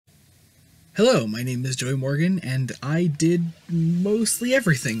Hello, my name is Joey Morgan, and I did mostly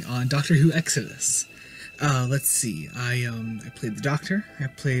everything on Doctor Who Exodus. Let's see. I played the Doctor. I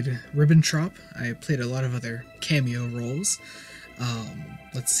played Ribbentrop. I played a lot of other cameo roles.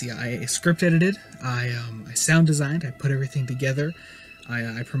 Let's see. I script edited. I sound designed. I put everything together.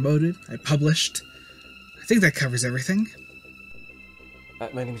 I promoted. I published. I think that covers everything.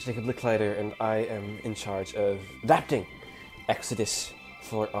 My name is Jacob Licklider, and I am in charge of adapting Exodus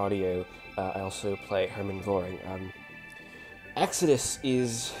for audio. I also play Herman Voring. Exodus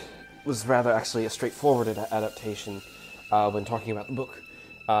was rather actually a straightforward adaptation when talking about the book,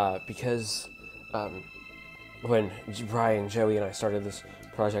 because when Brian, Joey, and I started this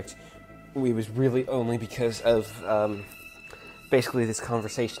project, it was really only because of basically this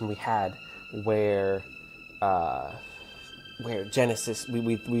conversation we had where Genesis,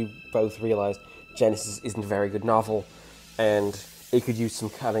 we both realized Genesis isn't a very good novel, and it could use some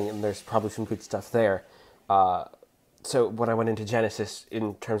cutting, and there's probably some good stuff there. So when I went into Genesis,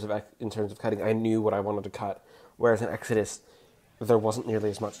 in terms of cutting, I knew what I wanted to cut. Whereas in Exodus, there wasn't nearly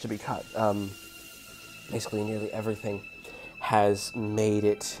as much to be cut. Basically, nearly everything has made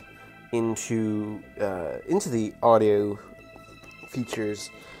it into the audio features.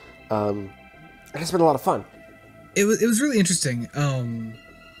 It's been a lot of fun. It was really interesting.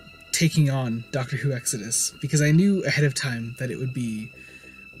 Taking on Doctor Who Exodus, because I knew ahead of time that it would be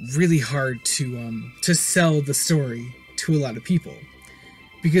really hard to sell the story to a lot of people,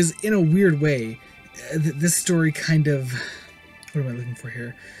 because in a weird way, this story kind of, what am I looking for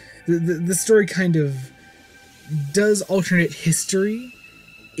here? The story kind of does alternate history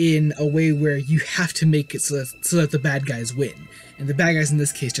in a way where you have to make it so that the bad guys win, and the bad guys in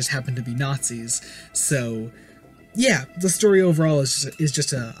this case just happen to be Nazis. So yeah, the story overall is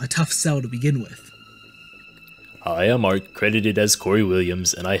just a tough sell to begin with. Hi, I'm Art, credited as Corey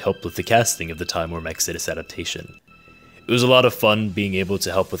Williams, and I helped with the casting of the Timewyrm Exodus adaptation. It was a lot of fun being able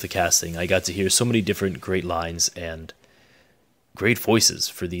to help with the casting. I got to hear so many different great lines and great voices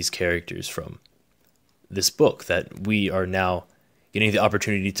for these characters from this book that we are now getting the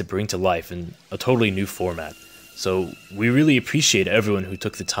opportunity to bring to life in a totally new format. So we really appreciate everyone who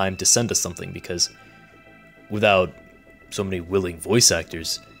took the time to send us something, because without so many willing voice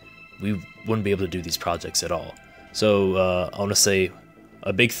actors, we wouldn't be able to do these projects at all. So I want to say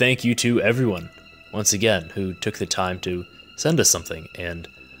a big thank you to everyone, once again, who took the time to send us something. And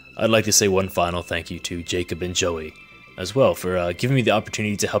I'd like to say one final thank you to Jacob and Joey as well for giving me the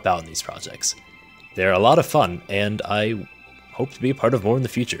opportunity to help out in these projects. They're a lot of fun, and I hope to be a part of more in the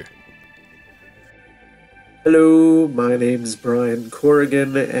future. Hello, my name's Brian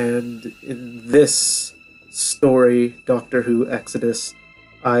Corrigan, and in this story, Doctor Who Exodus,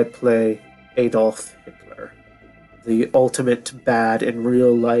 I play Adolf Hitler, the ultimate bad in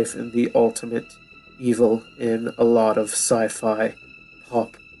real life and the ultimate evil in a lot of sci-fi,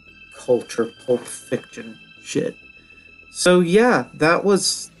 pop culture, pulp fiction shit. So yeah, that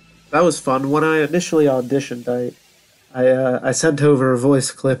was fun. When I initially auditioned, I sent over a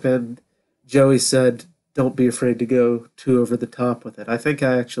voice clip, and Joey said, "Don't be afraid to go too over the top with it." I think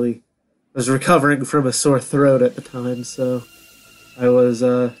I actually was recovering from a sore throat at the time, so I was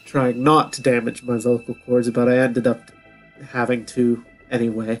trying not to damage my vocal cords, but I ended up having to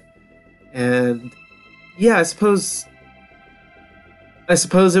anyway. And yeah, I suppose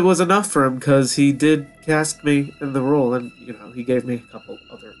it was enough for him, because he did cast me in the role, and he gave me a couple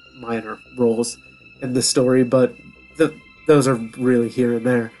other minor roles in the story, but those are really here and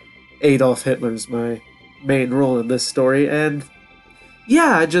there. Adolf Hitler's my main role in this story, and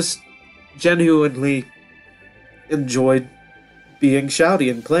yeah, I just genuinely enjoyed being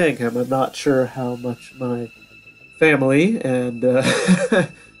shouty and playing him. I'm not sure how much my family and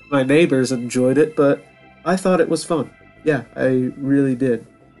my neighbors enjoyed it, but I thought it was fun. Yeah, I really did.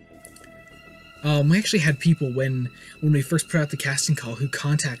 We actually had people when we first put out the casting call who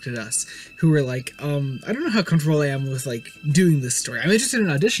contacted us, who were like, I don't know how comfortable I am with doing this story. I'm interested in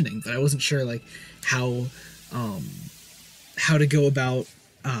auditioning, but I wasn't sure how to go about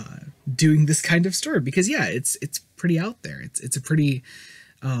doing this kind of story, because yeah, it's pretty out there. It's a pretty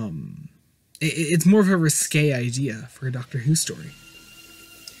it's more of a risque idea for a Doctor Who story.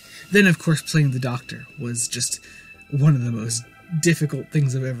 Then of course playing the Doctor was just one of the most difficult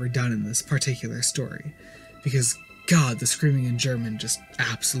things I've ever done in this particular story, because God, the screaming in German just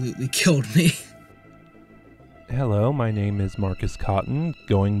absolutely killed me. Hello, my name is Marcus Cotton,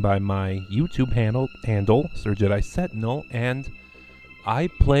 going by my YouTube handle Sir Jedi Sentinel, and I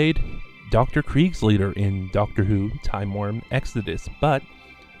played Dr. Kriegsleader in Doctor Who Timewyrm Exodus, but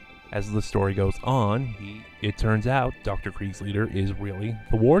as the story goes on, it turns out Dr. Kriegsleader is really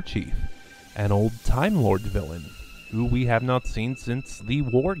the war chief. an old Time Lord villain, who we have not seen since the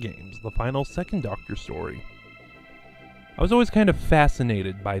War Games, the final Second Doctor story. I was always kind of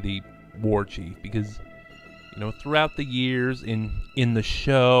fascinated by the War Chief because, throughout the years in the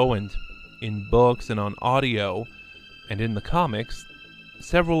show and in books and on audio and in the comics,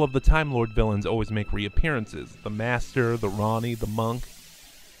 several of the Time Lord villains always make reappearances. The Master, the Ronnie, the Monk.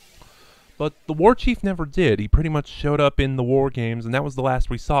 But the War Chief never did. He pretty much showed up in the War Games, and that was the last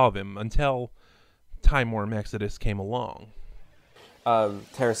we saw of him until Timewyrm Exodus came along.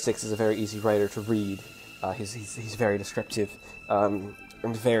 Terrance 6 is a very easy writer to read. He's very descriptive, and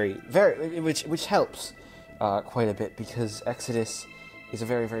very, which helps quite a bit, because Exodus is a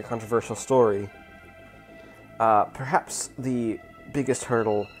very, very controversial story. Perhaps the biggest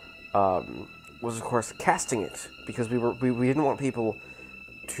hurdle was, of course, casting it, because we didn't want people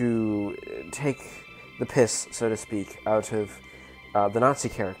to take the piss, so to speak, out of the Nazi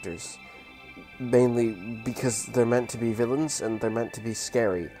characters, mainly because they're meant to be villains and they're meant to be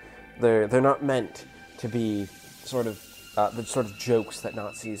scary. They're not meant to be sort of the sort of jokes that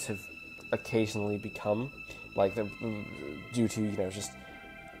Nazis have occasionally become, like due to just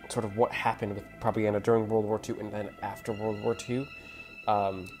sort of what happened with propaganda during World War II and then after World War II.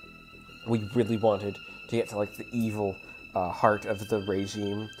 We really wanted to get to like the evil heart of the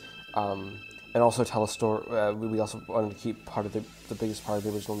regime, and also tell a story. We also wanted to keep part of the biggest part of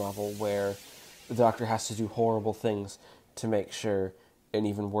the original novel, where the Doctor has to do horrible things to make sure an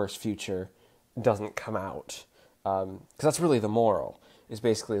even worse future doesn't come out. Because that's really the moral, is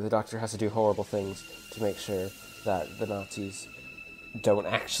basically the Doctor has to do horrible things to make sure that the Nazis don't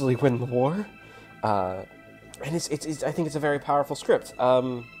actually win the war. And it's I think it's a very powerful script.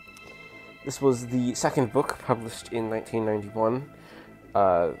 This was the second book, published in 1991.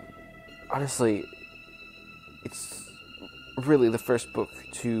 Honestly, it's really the first book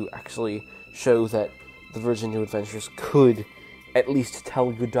to actually show that the Virgin New Adventures could at least tell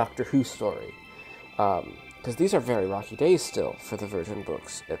a good Doctor Who story. Because these are very rocky days still for the Virgin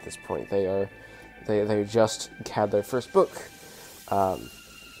books at this point. They just had their first book.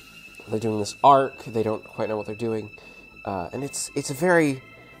 They're doing this arc. They don't quite know what they're doing, and it's a very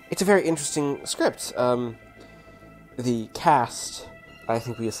interesting script. The cast, I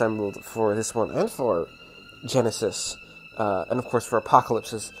think, we assembled for this one and for Genesis, and of course for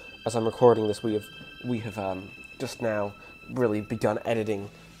Apocalypse. As I'm recording this, we have just now really begun editing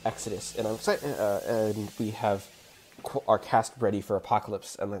Exodus, and I'm excited. And we have our cast ready for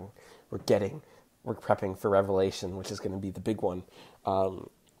Apocalypse, and then we're prepping for Revelation, which is going to be the big one.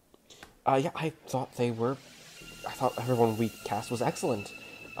 I thought everyone we cast was excellent.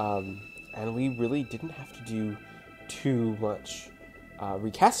 And we really didn't have to do too much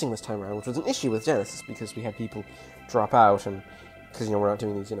recasting this time around, which was an issue with Genesis, because we had people drop out, and because we're not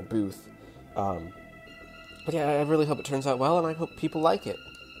doing these in a booth. But yeah, I really hope it turns out well, and I hope people like it.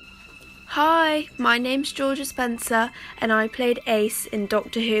 Hi, my name's Georgia Spencer, and I played Ace in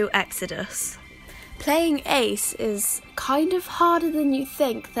Doctor Who Exodus. Playing Ace is kind of harder than you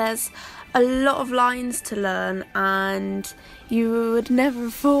think. There's a lot of lines to learn, and you would never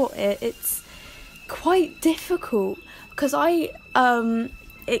have thought it. It's quite difficult, because I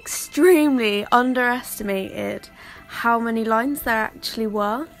extremely underestimated how many lines there actually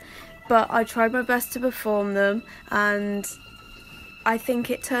were, but I tried my best to perform them, and I think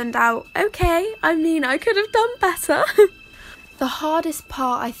it turned out okay. I mean, I could have done better. The hardest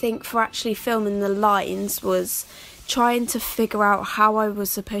part, I think, for actually filming the lines was trying to figure out how I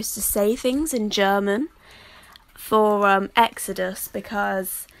was supposed to say things in German for Exodus,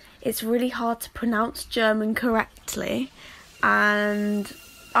 because it's really hard to pronounce German correctly, and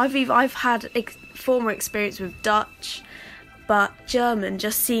I've had former experience with Dutch, but German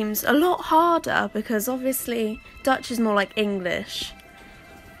just seems a lot harder, because obviously Dutch is more like English,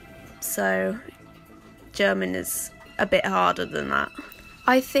 so German is a bit harder than that.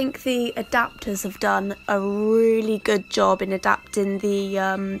 I think the adapters have done a really good job in adapting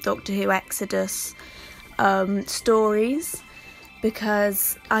the Doctor Who Exodus stories,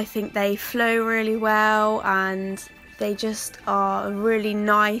 because I think they flow really well, and they just are a really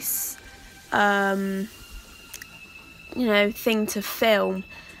nice thing to film.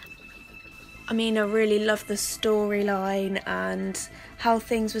 I mean, I really love the storyline and how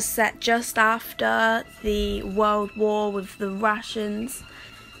things were set just after the World War with the rations.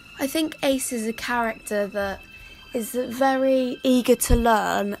 I think Ace is a character that is very eager to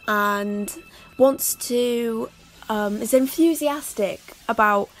learn and wants to, is enthusiastic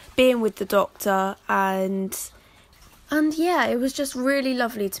about being with the Doctor, and yeah, it was just really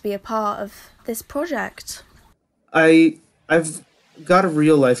lovely to be a part of this project. I've got a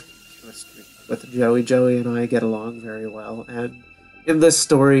real life chemistry with Joey. Joey and I get along very well, and in this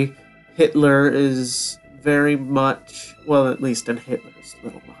story, Hitler is very much, well, at least in Hitler's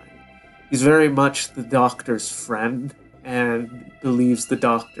little mind, he's very much the Doctor's friend and believes the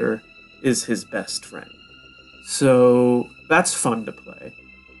Doctor is his best friend. So that's fun to play.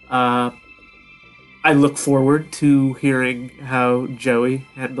 I look forward to hearing how Joey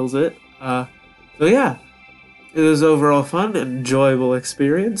handles it. So yeah, it was overall fun, enjoyable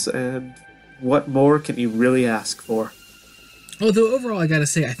experience, and what more can you really ask for? Although overall, I gotta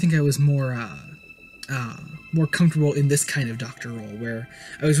say, I think I was more comfortable in this kind of Doctor role, where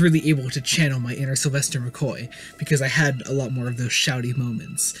I was really able to channel my inner Sylvester McCoy, because I had a lot more of those shouty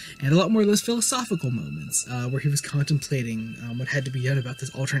moments, and a lot more of those philosophical moments, where he was contemplating what had to be done about this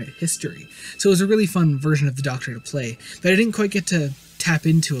alternate history. So it was a really fun version of the Doctor to play, that I didn't quite get to tap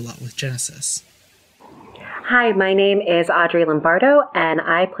into a lot with Genesis. Hi, my name is Audrey Lombardo, and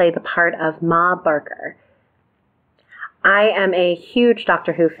I play the part of Ma Barker. I am a huge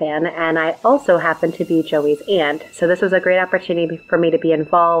Doctor Who fan, and I also happen to be Joey's aunt, so this was a great opportunity for me to be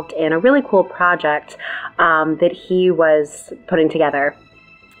involved in a really cool project that he was putting together.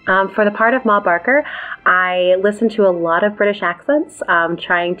 For the part of Ma Barker, I listened to a lot of British accents,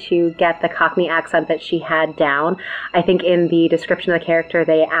 trying to get the Cockney accent that she had down. I think in the description of the character,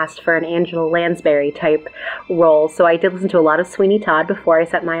 they asked for an Angela Lansbury type role, so I did listen to a lot of Sweeney Todd before I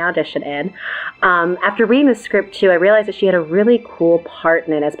sent my audition in. After reading the script, too, I realized that she had a really cool part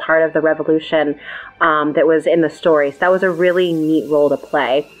in it as part of the revolution that was in the story, so that was a really neat role to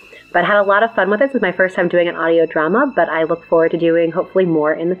play. But I had a lot of fun with it. This is my first time doing an audio drama, but I look forward to doing hopefully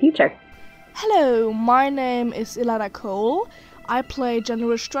more in the future. Hello, my name is Ilana Cole. I play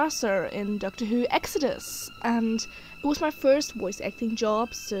General Strasser in Doctor Who Exodus, and it was my first voice acting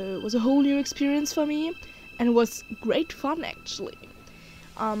job, so it was a whole new experience for me, and it was great fun actually.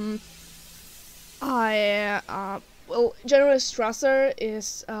 General Strasser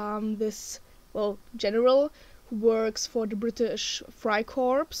is general who works for the British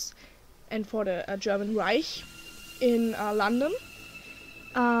Freikorps and for the German Reich in London.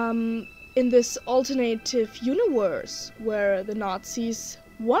 In this alternative universe where the Nazis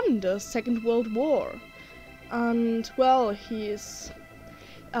won the Second World War. And, well, he's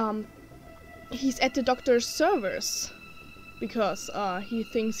at the Doctor's service because he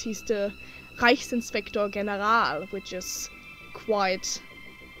thinks he's the Reichsinspektor General, which is quite,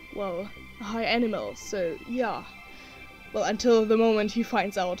 well, a high animal, so yeah. Well, until the moment he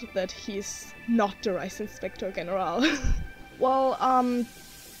finds out that he's not the Reichsinspektor General. Well,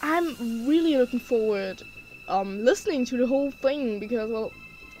 I'm really looking forward listening to the whole thing, because, well,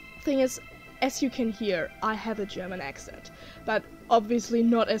 thing is, as you can hear, I have a German accent, but obviously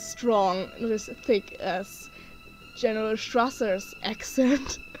not as strong, not as thick as General Strasser's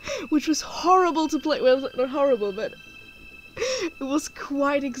accent, which was horrible to play. Well, not horrible, but it was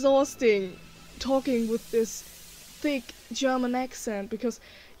quite exhausting talking with this thick German accent, because,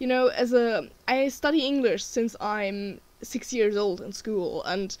 you know, I study English since I'm 6 years old in school,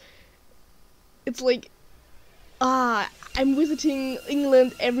 and it's like, I'm visiting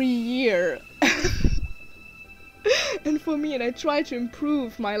England every year. And for me, and I try to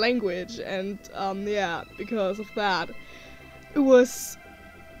improve my language, and because of that, it was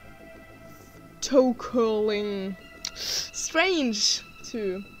toe-curling strange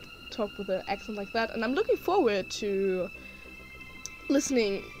to talk with an accent like that, and I'm looking forward to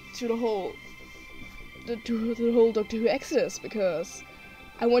listening to the whole Doctor Who Exodus, because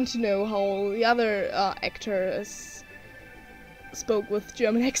I want to know how the other actors spoke with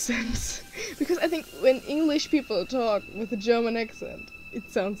German accents. Because I think when English people talk with a German accent, it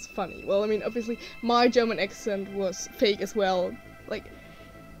sounds funny. Well, I mean, obviously my German accent was fake as well. Like,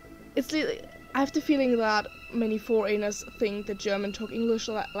 I have the feeling that many foreigners think that German talk English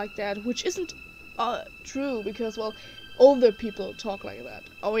like that, which isn't true, because, well, older people talk like that.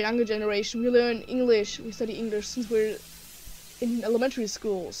 Our younger generation, we learn English, we study English since we're in elementary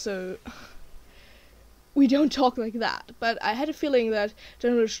school, so we don't talk like that. But I had a feeling that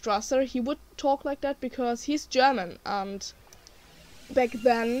General Strasser, he would talk like that because he's German, and back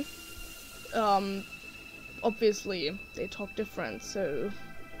then, obviously, they talk different, so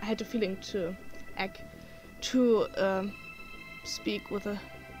I had a feeling to speak with a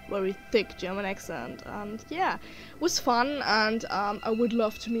very thick German accent, and yeah, it was fun, and I would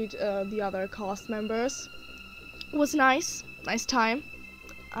love to meet the other cast members. It was nice time,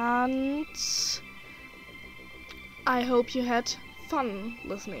 and I hope you had fun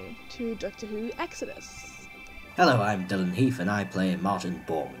listening to Doctor Who Exodus. Hello, I'm Dylan Heath and I play Martin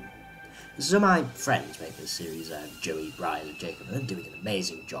Borman. So my friends make this series, Joey, Ryan and Jacob, and they're doing an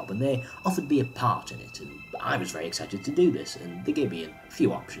amazing job, and they offered me a part in it, and I was very excited to do this, and they gave me a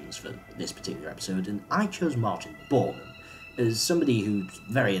few options for this particular episode, and I chose Martin Bormann. As somebody who's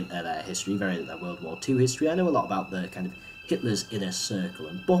very into their history, very into their World War II history, I know a lot about the kind of Hitler's inner circle,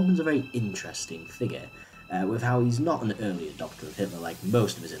 and Bormann's a very interesting figure, with how he's not an early adopter of Hitler like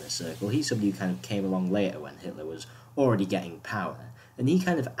most of his inner circle. He's somebody who kind of came along later when Hitler was already getting power, and he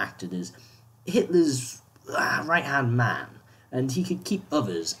kind of acted as Hitler's right-hand man, and he could keep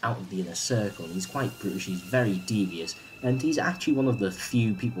others out of the inner circle, and he's quite brutish, he's very devious, and he's actually one of the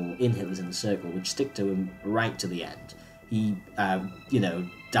few people in Hitler's inner circle which stick to him right to the end. He,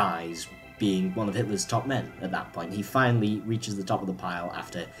 dies being one of Hitler's top men at that point. He finally reaches the top of the pile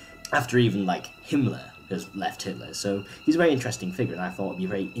after even, Himmler has left Hitler. So he's a very interesting figure, and I thought it would be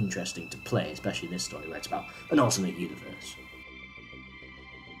very interesting to play, especially in this story where it's about an alternate universe.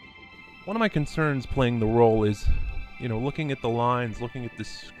 One of my concerns playing the role is, looking at the lines, looking at the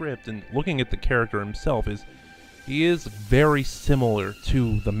script, and looking at the character himself, is he is very similar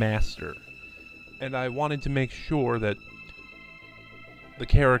to the Master. And I wanted to make sure that the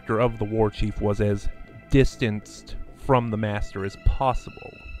character of the War Chief was as distanced from the Master as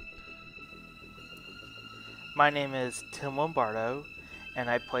possible. My name is Tim Lombardo, and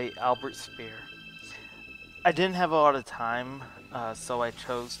I play Albert Spear. I didn't have a lot of time, so I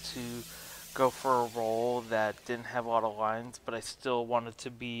chose to go for a role that didn't have a lot of lines, but I still wanted to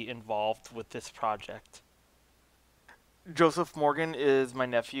be involved with this project. Joseph Morgan is my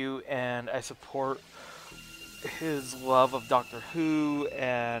nephew, and I support his love of Doctor Who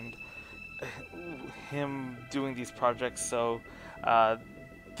and him doing these projects, so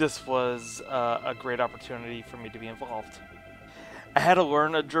this was a great opportunity for me to be involved. I had to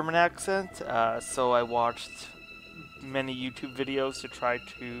learn a German accent, so I watched many YouTube videos to try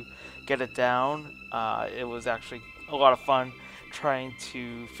to get it down. It was actually a lot of fun trying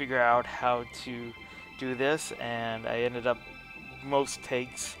to figure out how to do this, and I ended up most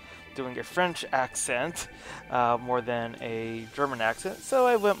takes doing a French accent more than a German accent, so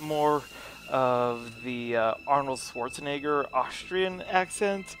I went more of the Arnold Schwarzenegger Austrian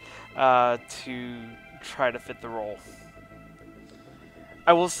accent to try to fit the role.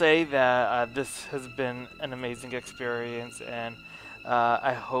 I will say that this has been an amazing experience, and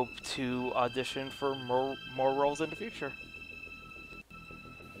I hope to audition for more roles in the future.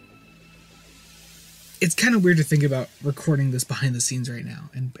 It's kind of weird to think about recording this behind the scenes right now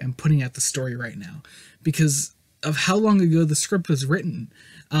and putting out the story right now because of how long ago the script was written.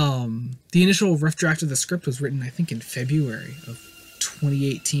 The initial rough draft of the script was written, I think, in February of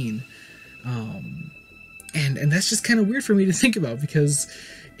 2018. And that's just kind of weird for me to think about because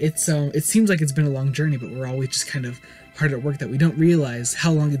it seems like it's been a long journey, but we're always just kind of hard at work that we don't realize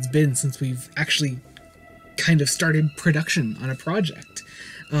how long it's been since we've actually kind of started production on a project.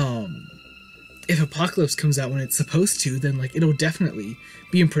 If Apocalypse comes out when it's supposed to, then it'll definitely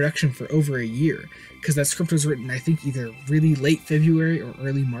be in production for over a year because that script was written, I think, either really late February or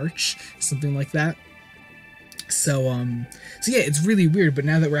early March, something like that. So yeah, it's really weird, but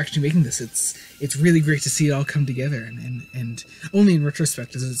now that we're actually making this, it's really great to see it all come together, and only in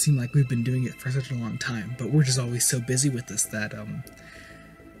retrospect does it seem like we've been doing it for such a long time, but we're just always so busy with this that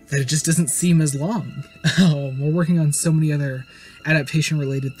it just doesn't seem as long. We're working on so many other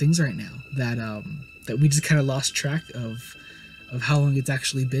adaptation-related things right now that we just kind of lost track of how long it's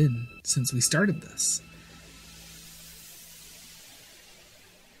actually been since we started this.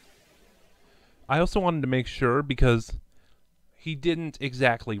 I also wanted to make sure, because he didn't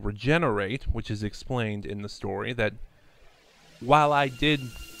exactly regenerate, which is explained in the story, that while I did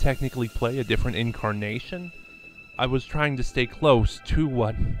technically play a different incarnation, I was trying to stay close to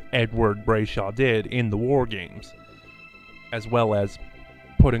what Edward Brayshaw did in the War Games, as well as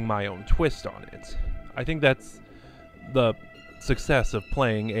putting my own twist on it. I think that's the success of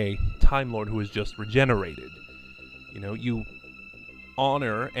playing a Time Lord who is just regenerated. You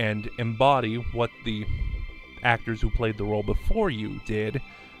honor and embody what the actors who played the role before you did,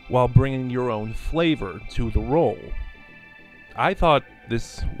 while bringing your own flavor to the role. I thought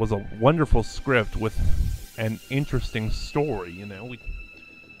this was a wonderful script with an interesting story.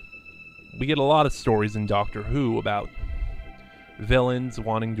 We get a lot of stories in Doctor Who about villains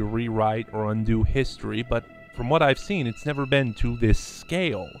wanting to rewrite or undo history, but from what I've seen, it's never been to this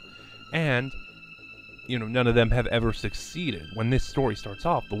scale, and none of them have ever succeeded. When this story starts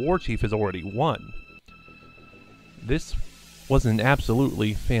off, the War Chief has already won. This was an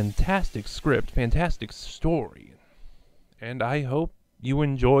absolutely fantastic script, fantastic story, and I hope you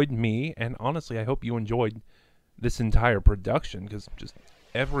enjoyed me, and honestly, I hope you enjoyed this entire production, because just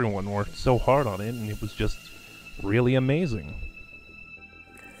everyone worked so hard on it, and it was just really amazing.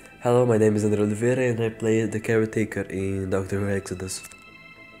 Hello, my name is André Oliveira and I play the caretaker in Doctor Who Exodus.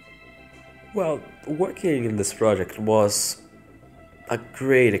 Well, working in this project was a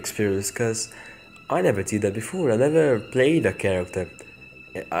great experience because I never did that before. I never played a character.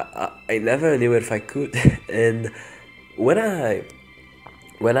 I never knew if I could. And when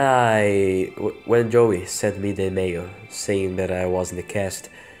when Joey sent me the email saying that I was in the cast,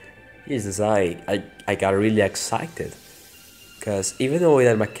 Jesus, I got really excited. Because even though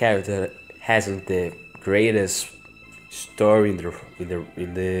that my character hasn't the greatest story in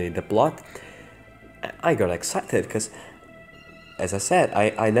the plot, I got excited because, as I said,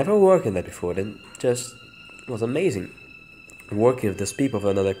 I never worked in that before, and just was amazing working with these people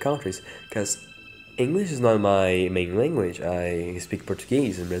from other countries. Because English is not my main language. I speak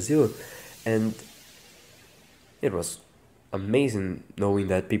Portuguese in Brazil, and it was amazing knowing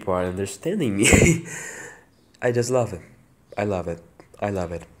that people are understanding me. I just love it. I love it. I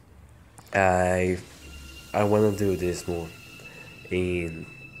love it. I want to do this more in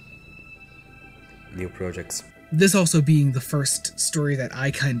new projects. This also being the first story that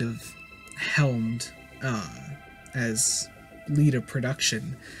I kind of helmed as lead of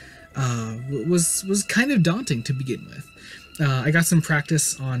production was kind of daunting to begin with. I got some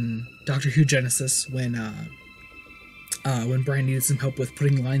practice on Doctor Who Genesis when Brian needed some help with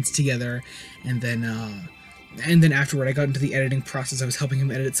putting lines together, and then afterward I got into the editing process. I was helping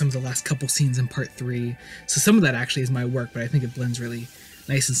him edit some of the last couple scenes in part 3. So some of that actually is my work, but I think it blends really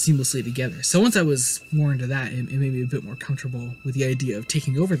nice and seamlessly together. So once I was more into that, it made me a bit more comfortable with the idea of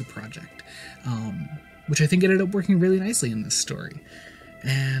taking over the project, which I think ended up working really nicely in this story.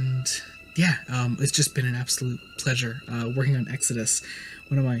 And yeah, it's just been an absolute pleasure working on Exodus,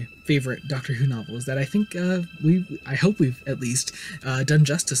 one of my favorite Doctor Who novels that I think I hope we've at least done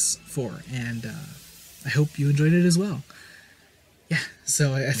justice for, and I hope you enjoyed it as well. Yeah,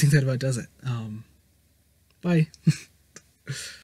 so I think that about does it. Bye.